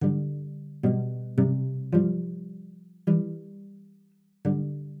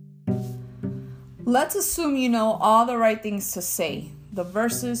Let's assume you know all the right things to say, the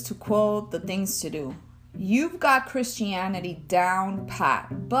verses to quote, the things to do. You've got Christianity down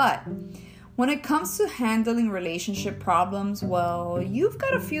pat, but when it comes to handling relationship problems, well, you've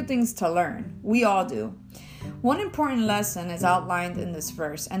got a few things to learn. We all do. One important lesson is outlined in this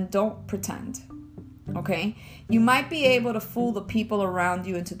verse, and don't pretend. Okay? You might be able to fool the people around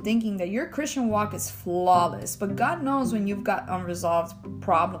you into thinking that your Christian walk is flawless, but God knows when you've got unresolved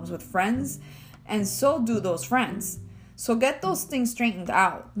problems with friends, and so do those friends. So get those things straightened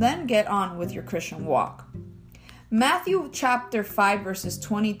out, then get on with your Christian walk. Matthew chapter 5 verses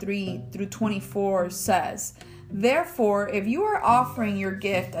 23 through 24 says, "Therefore, if you are offering your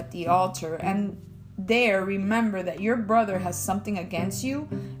gift at the altar and there remember that your brother has something against you,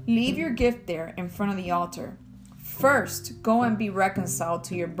 leave your gift there in front of the altar. First, go and be reconciled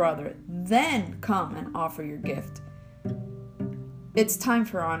to your brother, then come and offer your gift." It's time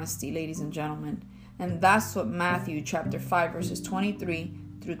for honesty, ladies and gentlemen. And that's what Matthew chapter 5 verses 23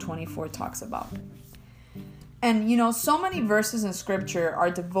 through 24 talks about. And so many verses in scripture are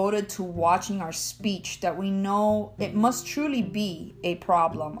devoted to watching our speech that we know it must truly be a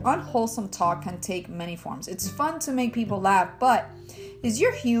problem. Unwholesome talk can take many forms. It's fun to make people laugh, but is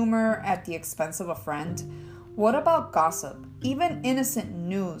your humor at the expense of a friend? What about gossip? Even innocent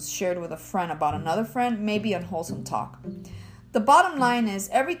news shared with a friend about another friend may be unwholesome talk. The bottom line is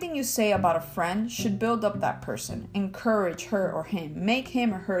everything you say about a friend should build up that person, encourage her or him, make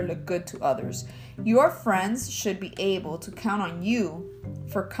him or her look good to others. Your friends should be able to count on you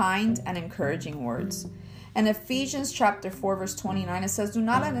for kind and encouraging words. In Ephesians chapter 4 verse 29 it says, "Do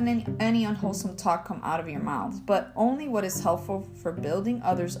not let any unwholesome talk come out of your mouths, but only what is helpful for building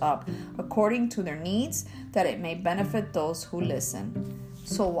others up according to their needs, that it may benefit those who listen."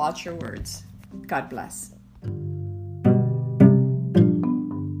 So watch your words. God bless.